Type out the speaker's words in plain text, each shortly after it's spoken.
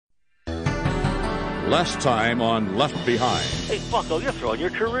Last time on Left Behind. Hey, Bucko, you're throwing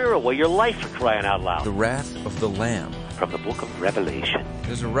your career away, your life for crying out loud. The Wrath of the Lamb. From the book of Revelation.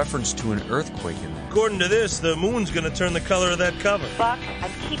 There's a reference to an earthquake in there. According to this, the moon's going to turn the color of that cover. Buck,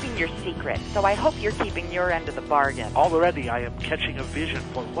 I'm keeping your secret, so I hope you're keeping your end of the bargain. Already I am catching a vision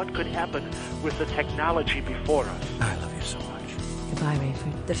for what could happen with the technology before us. I love you so much. Goodbye,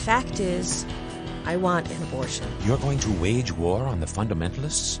 Rayford. The fact is, I want an abortion. You're going to wage war on the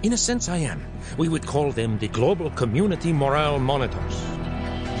fundamentalists? In a sense, I am. We would call them the Global Community Morale Monitors.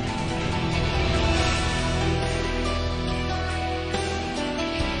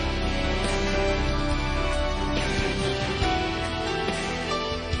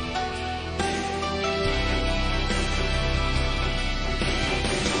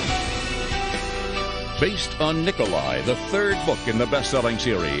 Based on Nicolae, the third book in the best-selling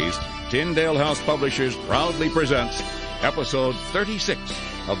series, Tyndale House Publishers proudly presents episode 36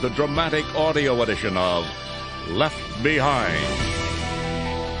 of the dramatic audio edition of Left Behind.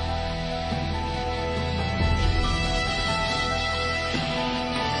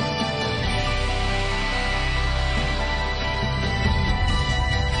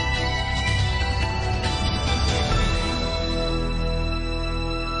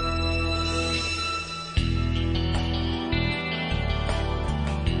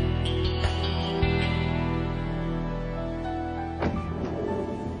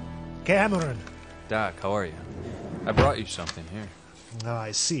 Cameron. Doc, how are you? I brought you something here. Oh,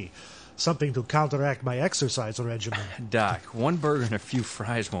 I see. Something to counteract my exercise regimen. Doc, one burger and a few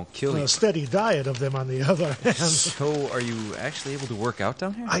fries won't kill you. A steady diet of them, on the other hand. So, are you actually able to work out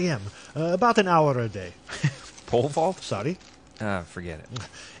down here? I am. About an hour a day. Pole vault? Sorry? Forget it.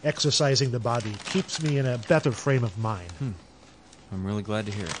 Exercising the body keeps me in a better frame of mind. I'm really glad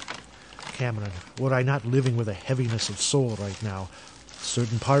to hear it. Cameron, were I not living with a heaviness of soul right now,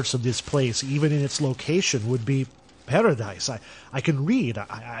 certain parts of this place, even in its location, would be paradise. I can read,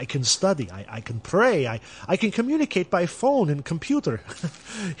 I can study, I can pray, I can communicate by phone and computer.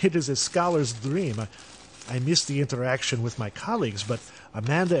 It is a scholar's dream. I miss the interaction with my colleagues, but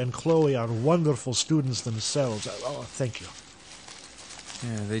Amanda and Chloe are wonderful students themselves. Oh, thank you.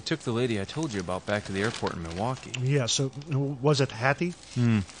 Yeah, they took the lady I told you about back to the airport in Milwaukee. Yeah, so was it Hattie?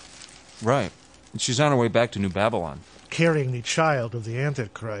 Right. She's on her way back to New Babylon. Carrying the child of the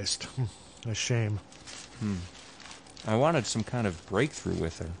Antichrist. A shame. I wanted some kind of breakthrough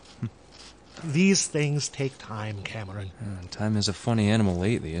with her. These things take time, Cameron. Time is a funny animal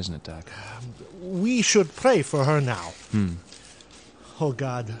lately, isn't it, Doc? We should pray for her now. Oh,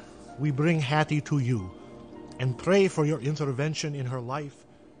 God, we bring Hattie to you and pray for your intervention in her life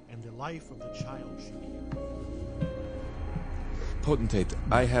and the life of the child she carries. Potentate,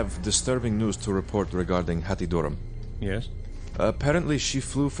 I have disturbing news to report regarding Hattie Durham. Yes? Apparently she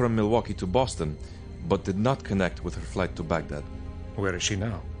flew from Milwaukee to Boston, but did not connect with her flight to Baghdad. Where is she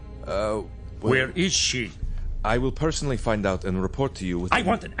now? Where is she? I will personally find out and report to you with... I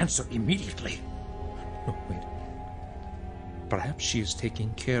want an answer immediately. No, wait. Perhaps she is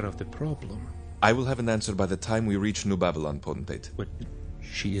taking care of the problem. I will have an answer by the time we reach New Babylon, Potentate. But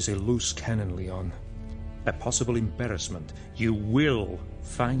she is a loose cannon, Leon. A possible embarrassment. You will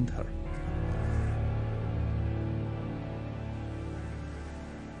find her.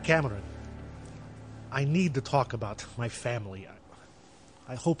 Cameron, I need to talk about my family.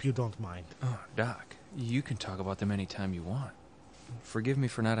 I hope you don't mind. Oh, Doc, you can talk about them any time you want. Forgive me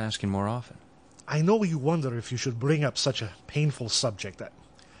for not asking more often. I know you wonder if you should bring up such a painful subject.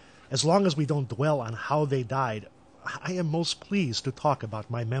 As long as we don't dwell on how they died, I am most pleased to talk about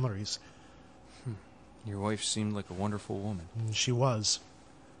my memories. Your wife seemed like a wonderful woman. She was.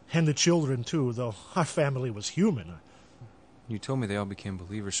 And the children, too, though our family was human. You told me they all became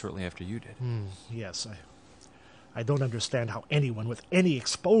believers shortly after you did. Yes, I don't understand how anyone with any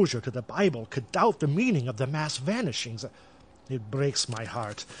exposure to the Bible could doubt the meaning of the mass vanishings. It breaks my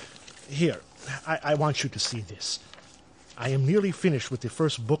heart. Here, I want you to see this. I am nearly finished with the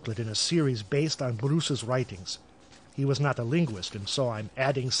first booklet in a series based on Bruce's writings. He was not a linguist, and so I'm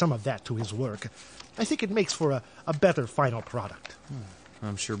adding some of that to his work. I think it makes for a better final product.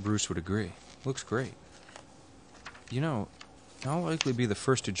 I'm sure Bruce would agree. Looks great. You know, I'll likely be the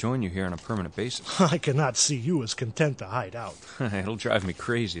first to join you here on a permanent basis. I cannot see you as content to hide out. It'll drive me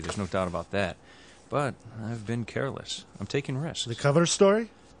crazy, there's no doubt about that. But I've been careless. I'm taking risks. The cover story?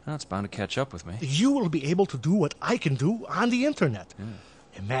 Well, it's bound to catch up with me. You will be able to do what I can do on the internet.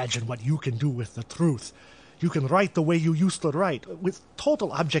 Imagine what you can do with the truth. You can write the way you used to write, with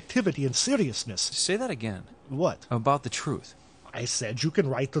total objectivity and seriousness. Say that again. What? About the truth. I said you can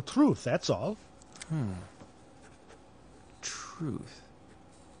write the truth, that's all. Truth.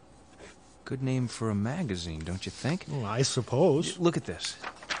 Good name for a magazine, don't you think? Well, I suppose. Look at this.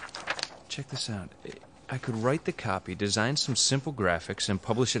 Check this out. I could write the copy, design some simple graphics, and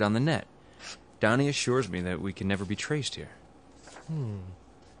publish it on the net. Donnie assures me that we can never be traced here.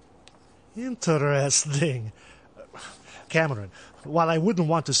 Interesting. Cameron, while I wouldn't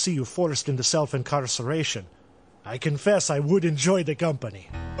want to see you forced into self-incarceration, I confess I would enjoy the company.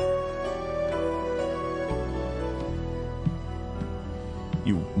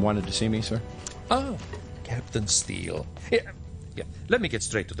 You wanted to see me, sir? Oh, Captain Steele. Yeah. Let me get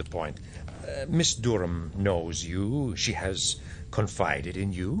straight to the point. Miss Durham knows you. She has confided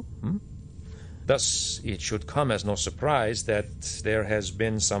in you. Thus, it should come as no surprise that there has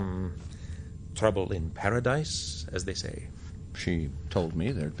been some trouble in paradise, as they say. She told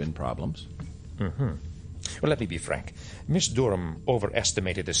me there had been problems. Well, let me be frank. Miss Durham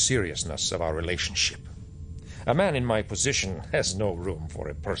overestimated the seriousness of our relationship. A man in my position has no room for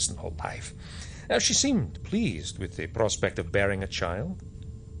a personal life. She seemed pleased with the prospect of bearing a child.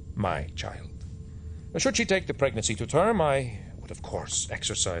 My child. Should she take the pregnancy to term, I would, of course,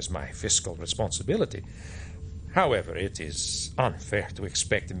 exercise my fiscal responsibility. However, it is unfair to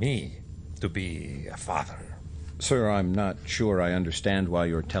expect me to be a father. Sir, I'm not sure I understand why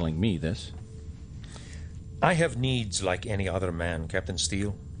you're telling me this. I have needs like any other man, Captain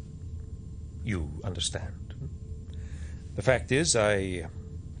Steele. You understand. The fact is, I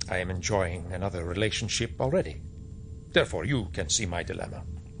am enjoying another relationship already. Therefore, you can see my dilemma.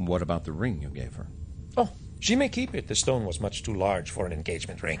 What about the ring you gave her? Oh, she may keep it. The stone was much too large for an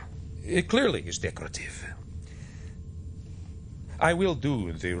engagement ring. It clearly is decorative. I will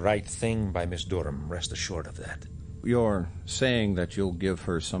do the right thing by Miss Durham, rest assured of that. You're saying that you'll give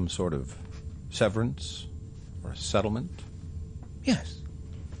her some sort of severance or a settlement? Yes.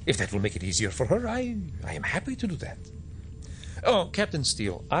 If that will make it easier for her, I am happy to do that. Oh, Captain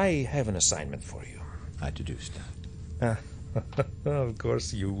Steele, I have an assignment for you. I deduced that. Of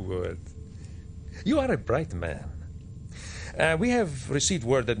course you would. You are a bright man. We have received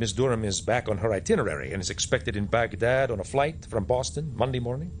word that Miss Durham is back on her itinerary and is expected in Baghdad on a flight from Boston Monday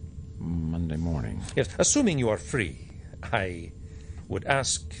morning. Monday morning. Yes, assuming you are free, I would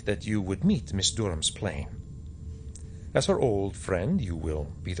ask that you would meet Miss Durham's plane. As her old friend, you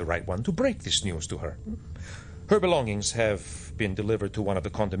will be the right one to break this news to her. Her belongings have been delivered to one of the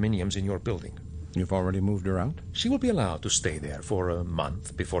condominiums in your building. You've already moved her out? She will be allowed to stay there for a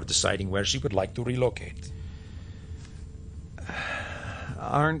month before deciding where she would like to relocate.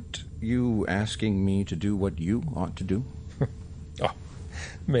 Aren't you asking me to do what you ought to do? Oh,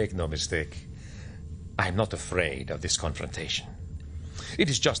 make no mistake. I am not afraid of this confrontation. It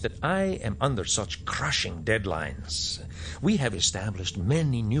is just that I am under such crushing deadlines. We have established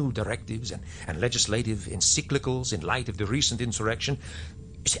many new directives and legislative encyclicals in light of the recent insurrection.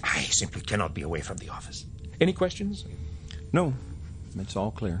 See, I simply cannot be away from the office. Any questions? No, it's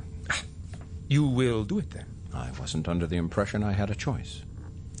all clear. You will do it then? I wasn't under the impression I had a choice.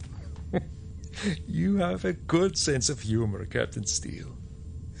 You have a good sense of humor, Captain Steele.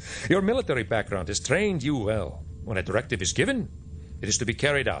 Your military background has trained you well. When a directive is given, it is to be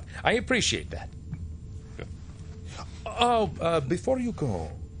carried out. I appreciate that. Before you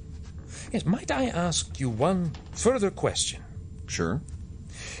go, yes, might I ask you one further question? Sure.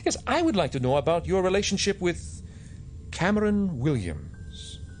 Yes, I would like to know about your relationship with Cameron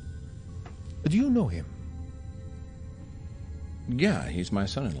Williams. Do you know him? Yeah, he's my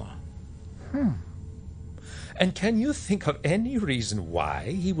son-in-law. And can you think of any reason why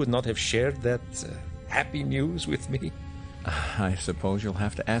he would not have shared that happy news with me? I suppose you'll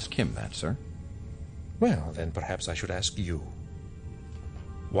have to ask him that, sir. Well, then perhaps I should ask you.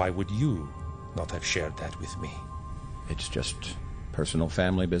 Why would you not have shared that with me? It's just personal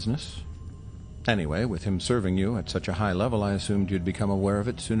family business. Anyway, with him serving you at such a high level, I assumed you'd become aware of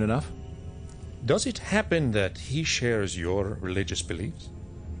it soon enough. Does it happen that he shares your religious beliefs?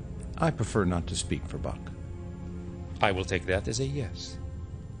 I prefer not to speak for Buck. I will take that as a yes.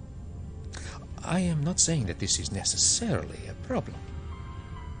 I am not saying that this is necessarily a problem.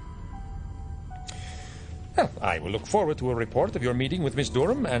 Well, I will look forward to a report of your meeting with Miss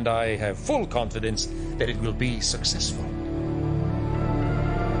Durham, and I have full confidence that it will be successful.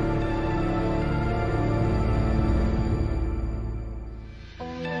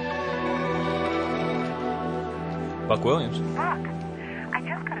 Buck Williams. Buck, I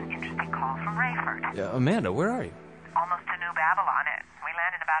just got an interesting call from Rayford. Amanda, where are you? Almost to New Babylon. We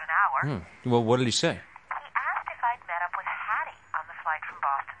land in about an hour. Well, what did he say? He asked if I'd met up with Hattie on the flight from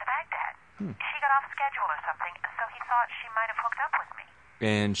Boston to Baghdad. She got off schedule or something, so he thought she might have hooked up with me.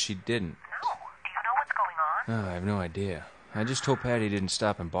 And she didn't. No. Do you know what's going on? I have no idea. I just hope Hattie didn't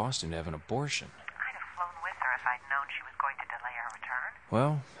stop in Boston to have an abortion. I'd have flown with her if I'd known she was going to delay her return.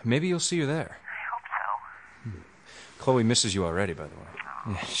 Well, maybe you'll see her there. I hope so. Chloe misses you already, by the way.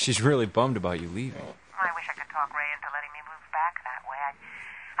 Yeah, she's really bummed about you leaving. I wish I could talk Ray into letting me move back that way.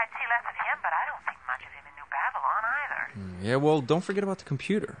 I'd see less of him, but I don't think much of him in New Babylon either. Yeah, well, don't forget about the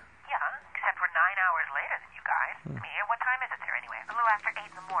computer. Yeah, except we're 9 hours later than you guys. I mean, what time is it there anyway? A little after 8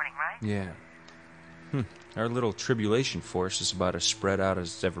 in the morning, right? Yeah. Our little tribulation force is about as spread out as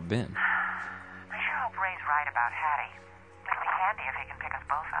it's ever been. I sure hope Ray's right about Hattie. It'd be handy if he can pick us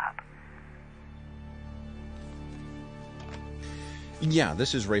both up. Yeah,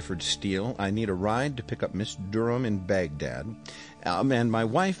 this is Rayford Steele. I need a ride to pick up Miss Durham in Baghdad. And my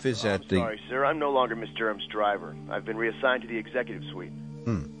wife is at the... Sorry, sir. I'm no longer Miss Durham's driver. I've been reassigned to the executive suite.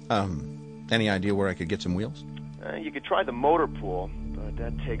 Any idea where I could get some wheels? You could try the motor pool, but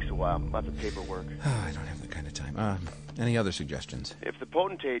that takes a while. Lots of paperwork. I don't have that kind of time. Any other suggestions? If the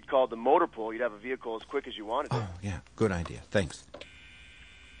potentate called the motor pool, you'd have a vehicle as quick as you wanted it. Oh, yeah. Good idea. Thanks.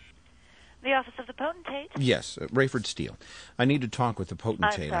 The office of the potentate? Yes, Rayford Steele. I need to talk with the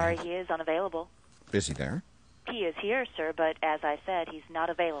potentate. I'm sorry, he is unavailable. Is he there? He is here, sir, but as I said, he's not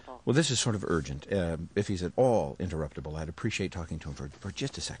available. Well, this is sort of urgent. If he's at all interruptible, I'd appreciate talking to him for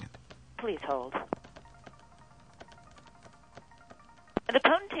just a second. Please hold. The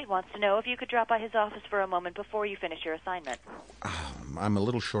potentate wants to know if you could drop by his office for a moment before you finish your assignment. I'm a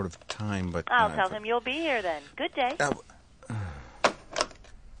little short of time, but... I'll tell him you'll be here then. Good day. This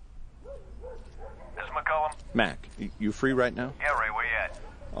is McCullum. Mac, you free right now? Yeah, Ray, where you at?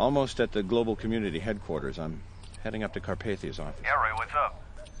 Almost at the Global Community Headquarters. I'm heading up to Carpathia's office. Yeah, Ray, what's up?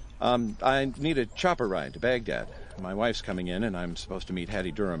 I need a chopper ride to Baghdad. My wife's coming in, and I'm supposed to meet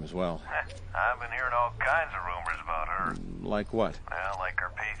Hattie Durham as well. I've been hearing all kinds of rumors about her. Like what? Well, like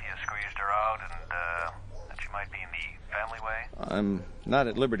Carpathia squeezed her out and that she might be in the family way. I'm not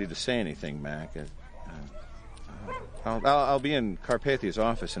at liberty to say anything, Mac. I'll be in Carpathia's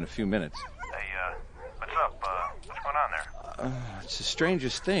office in a few minutes. Hey, what's up? What's going on there? It's the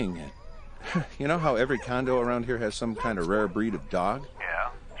strangest thing. You know how every condo around here has some kind of rare breed of dog? Yeah,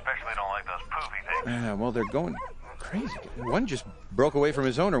 especially don't like those poofy things. Yeah, well, they're going crazy. One just broke away from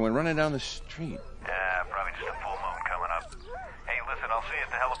his owner when running down the street. Yeah, probably just a full moon coming up. Hey, listen, I'll see you at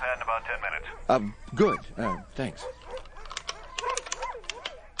the helipad in about 10 minutes. Good. Thanks.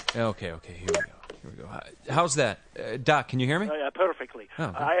 Okay, here we go. How's that? Doc, can you hear me? Perfectly. Oh.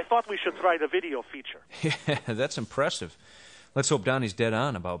 I thought we should try the video feature. Yeah, that's impressive. Let's hope Donnie's dead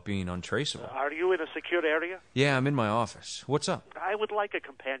on about being untraceable. Are you in a secure area? Yeah, I'm in my office. What's up? I would like a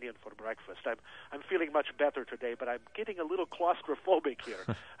companion for breakfast. I'm feeling much better today, but I'm getting a little claustrophobic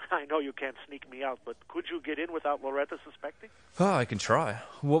here. I know you can't sneak me out, but could you get in without Loretta suspecting? Oh, I can try.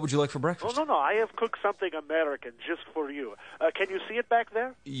 What would you like for breakfast? Oh, no. I have cooked something American just for you. Can you see it back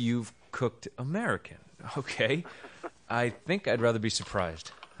there? You've cooked American. Okay. I think I'd rather be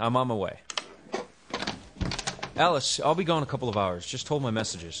surprised. I'm on my way. Alice, I'll be gone a couple of hours. Just hold my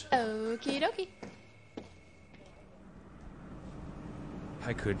messages. Okie dokie.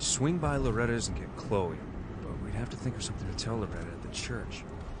 I could swing by Loretta's and get Chloe, but we'd have to think of something to tell Loretta at the church.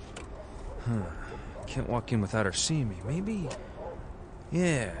 Can't walk in without her seeing me. Maybe...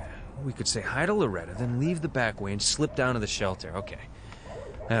 Yeah, we could say hi to Loretta, then leave the back way and slip down to the shelter. Okay,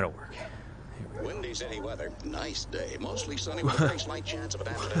 that'll work. Windy city weather. Nice day. Mostly sunny with a very slight chance of an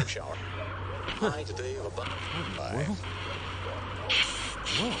afternoon shower. High today of about 5.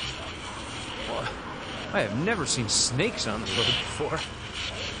 Whoa. I have never seen snakes on the road before.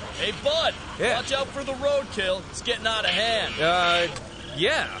 Hey, bud. Yeah. Watch out for the roadkill. It's getting out of hand.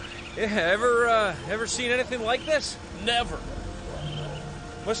 Yeah. Ever seen anything like this? Never.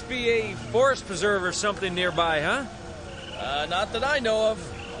 Must be a forest preserve or something nearby, huh? Not that I know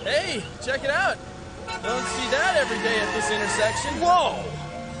of. Hey, check it out. Don't see that every day at this intersection. Whoa!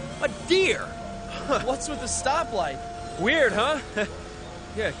 A deer! What's with the stoplight? Weird, huh?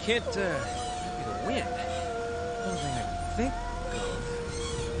 Yeah, can't be the wind. Only thing I can think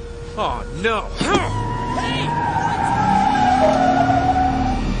of. Oh, no! Hey!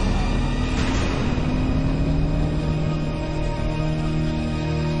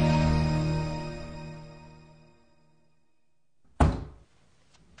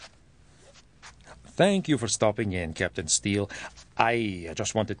 Thank you for stopping in, Captain Steele. I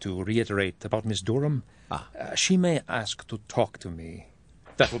just wanted to reiterate about Miss Durham. She may ask to talk to me.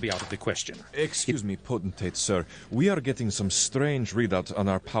 That will be out of the question. Excuse me, potentate, sir. We are getting some strange readouts on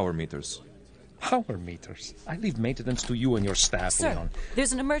our power meters. Power meters? I leave maintenance to you and your staff, Sir, Leon.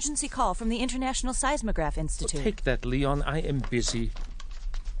 There's an emergency call from the International Seismograph Institute. Take that, Leon. I am busy.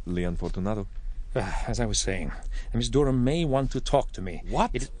 Leon Fortunato. As I was saying, Miss Durham may want to talk to me.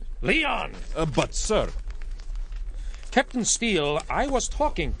 What? Leon! But, sir... Captain Steele, I was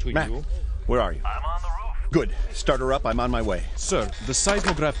talking to Mac, you. where are you? I'm on the roof. Good. Start her up. I'm on my way. Sir, the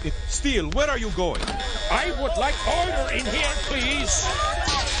seismograph... Steele, where are you going? I would like order in here, please.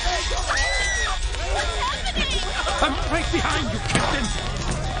 I'm right behind you, Captain.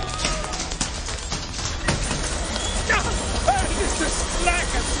 Mr.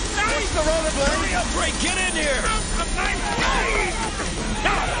 Slacker! What's the rollerblade? Hurry up, Ray! Get in here!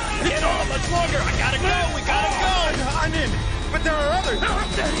 Get on! Much longer! I gotta go! We gotta go! I'm in, but there are others.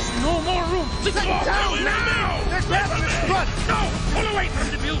 There is no more room. Let's walk down now! They're dead in this front. No! Pull away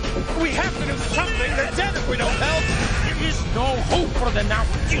from the building! We have to do something! They're dead if we don't help! There is no hope for them now.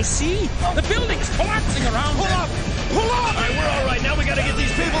 You see? The building is collapsing around them. Pull up! Pull up! All right, we're all right. Now we gotta get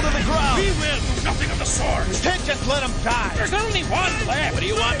these people to the ground. We will do nothing of the sort. You can't just let them die. There's only one left. What do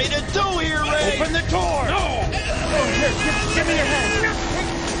you want me to do here, Ray? Open the door! No! Here, give me your hand.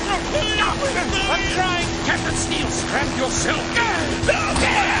 I'm trying! Captain Steele, strap yourself!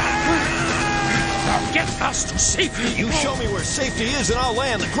 Now get us to safety! You show me where safety is and I'll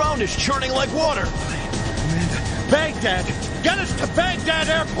land. The ground is churning like water. Baghdad! Get us to Baghdad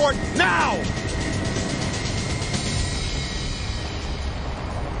Airport now!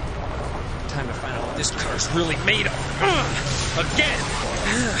 Time to find out what this car's really made of. Again!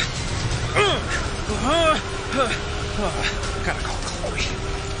 Gotta call Chloe.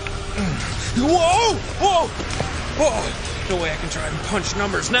 Whoa! Whoa! Whoa! No way I can try and punch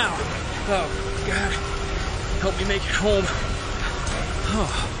numbers now. Oh, God. Help me make it home.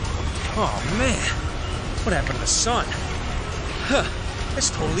 Oh, man. What happened to the sun? It's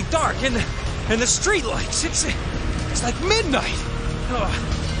totally dark. And the street lights. It's like midnight.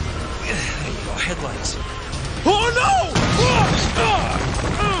 There you go, headlights. Oh, no!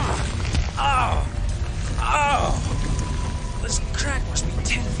 Oh! This crack must be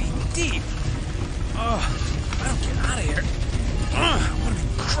 10 feet deep. If I don't get out of here, I'm gonna be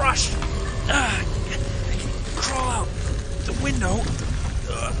crushed. I can crawl out the window.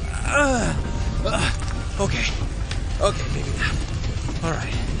 Okay, maybe not.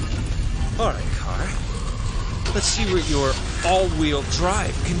 All right, car. Let's see what your all-wheel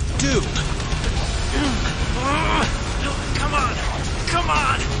drive can do. Come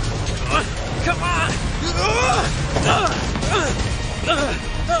on!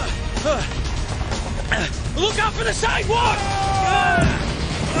 Look out for the sidewalk!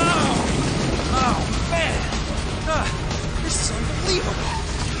 Oh, man! This is unbelievable.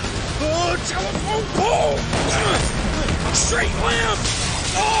 Telephone pole! Straight lamp!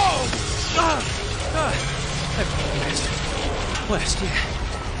 West,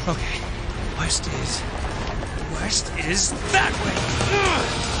 yeah. Okay. West is that way.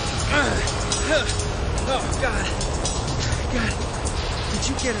 Oh, God. Did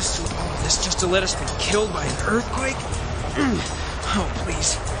you get us through all of this just to let us be killed by an earthquake? Oh,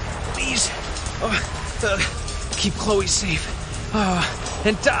 please. Keep Chloe safe.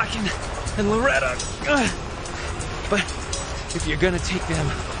 And Doc and Loretta. But if you're gonna take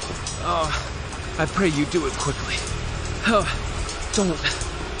them, I pray you do it quickly. Don't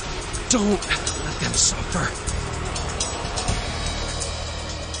let them suffer.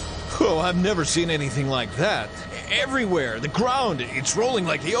 Oh, I've never seen anything like that. Everywhere, the ground, it's rolling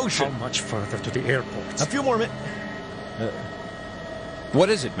like the ocean. How much further to the airport? A few more minutes. What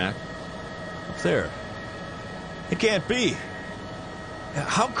is it, Mac? Up there. It can't be.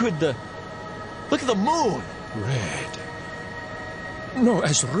 How could the... Look at the moon. Red. No,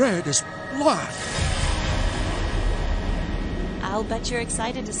 as red as blood. I'll bet you're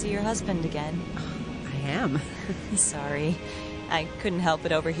excited to see your husband again. I am. Sorry. I couldn't help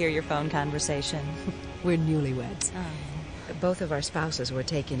but overhear your phone conversation. We're newlyweds. Oh. Both of our spouses were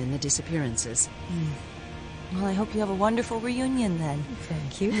taken in the disappearances. Well, I hope you have a wonderful reunion then.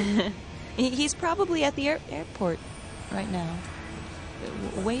 Thank you. He's probably at the airport right now,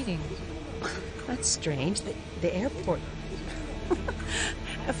 waiting. That's strange. The airport.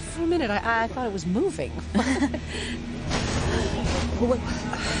 For a minute, I thought it was moving.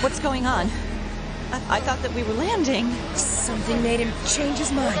 What's going on? I thought that we were landing. Something made him change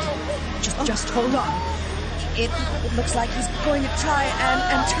his mind. Just hold on. It looks like he's going to try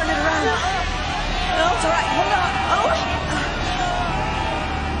and turn it around. No, it's all right. Hold on.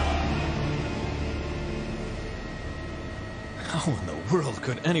 How in the world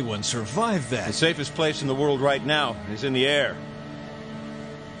could anyone survive that? The safest place in the world right now is in the air.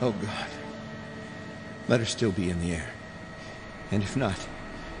 Oh, God. Let her still be in the air. And if not,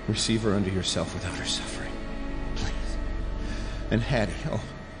 receive her unto yourself without her suffering. Please. And Hattie, oh,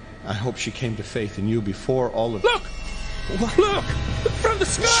 I hope she came to faith in you before all of... Look! Look! From the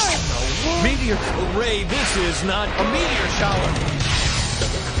sky! Meteor... Ray, this is not a meteor shower.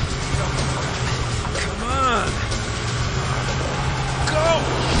 Come on. Go!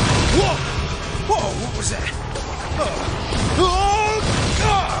 Whoa! Whoa, what was that?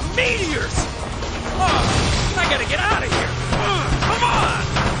 Meteors! I gotta get out of here! Come on!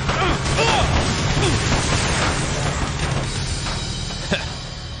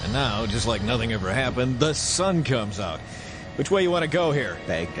 And now, just like nothing ever happened, the sun comes out. Which way you want to go here?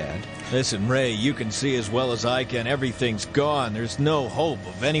 Baghdad. Listen, Ray, you can see as well as I can. Everything's gone. There's no hope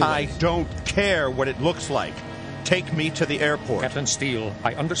of anyone. I don't care what it looks like. Take me to the airport. Captain Steele,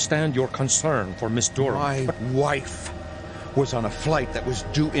 I understand your concern for Miss Durham. My wife was on a flight that was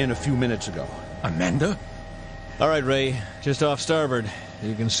due in a few minutes ago. Amanda? All right, Ray. Just off starboard.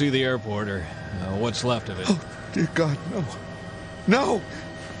 You can see the airport, or what's left of it. Oh, dear God, no. No!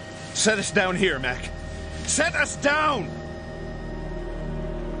 Set us down here, Mac. Set us down!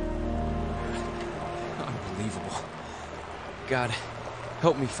 Unbelievable. God,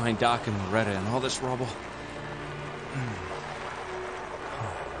 help me find Doc and Loretta and all this rubble.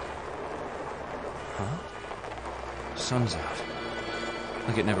 Huh? Sun's out.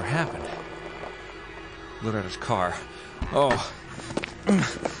 Like it never happened. Loretta's car. Oh.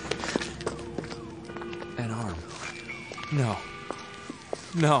 An arm. No.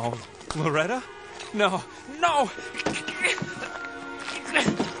 No. Loretta? No. No!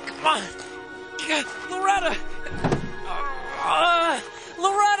 Come on! Loretta!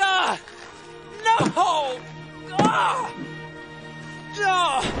 Loretta! No!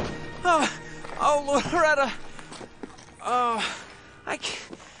 No! Oh, Loretta! Oh, I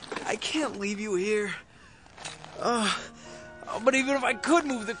can't leave you here. But even if I could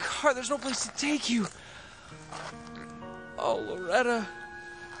move the car, there's no place to take you. Oh, Loretta.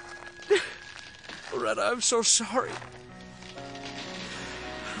 Loretta, I'm so sorry.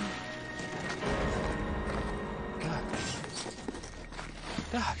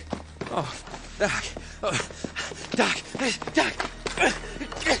 Doc. Oh, Doc. Oh, Doc. Doc.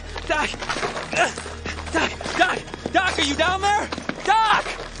 Doc. Doc, are you down there? Doc!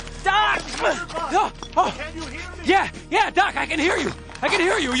 Doc! Oh. Can you hear me? Yeah, Doc, I can hear you.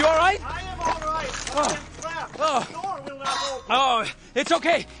 You all right? I am all right. I am trapped. The door will not open. Oh, it's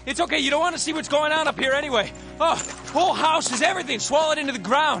okay. You don't want to see what's going on up here anyway. Oh, whole house is everything swallowed into the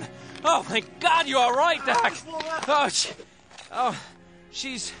ground. Oh, thank God you're all right, Doc. Doc,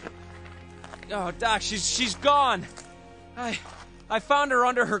 she's gone. I found her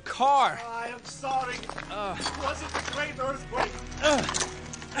under her car. I am sorry. Was it a great earthquake?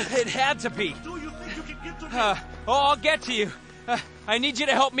 It had to be. Do you think you can get to me? I'll get to you. I need you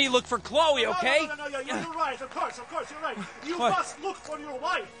to help me look for Chloe, okay? No, you're right. Of course, you're right. You must look for your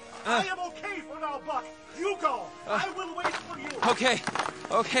wife. I am okay for now, Buck. You go. I will wait for you. Okay.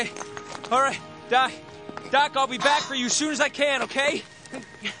 All right, Doc, I'll be back for you as soon as I can, okay?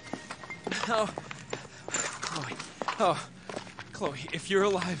 Oh, Chloe. Oh, Chloe, if you're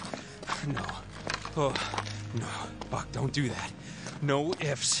alive. No. Oh, no. Buck, don't do that. No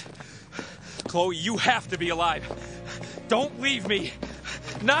ifs. Chloe, you have to be alive. Don't leave me.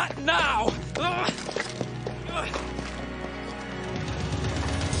 Not now.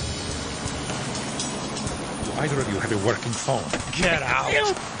 Do either of you have a working phone? Get out.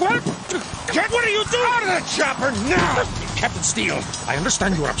 What are you doing? Out of the chopper now! Captain Steele, I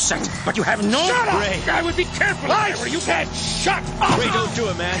understand you're upset, but you have no... Shut up! Ray, I would be careful where you can't shut up! Ray, don't do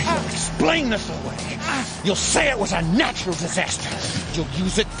it, man. I'll explain this away. You'll say it was a natural disaster. You'll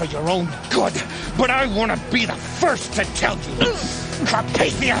use it for your own good. But I want to be the first to tell you.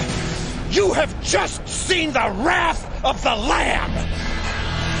 Carpathia, you have just seen the wrath of the Lamb!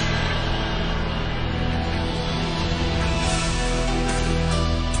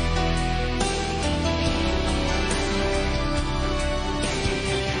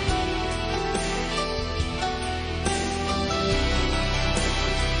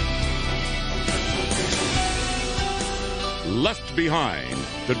 Left Behind,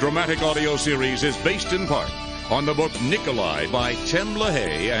 the dramatic audio series, is based in part on the book Nicolae by Tim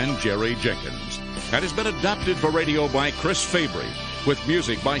LaHaye and Jerry Jenkins, and has been adapted for radio by Chris Fabry, with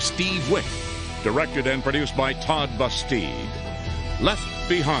music by Steve Wick, directed and produced by Todd Bastide. Left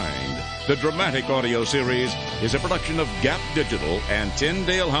Behind, the dramatic audio series, is a production of Gap Digital and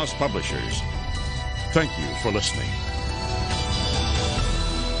Tyndale House Publishers. Thank you for listening.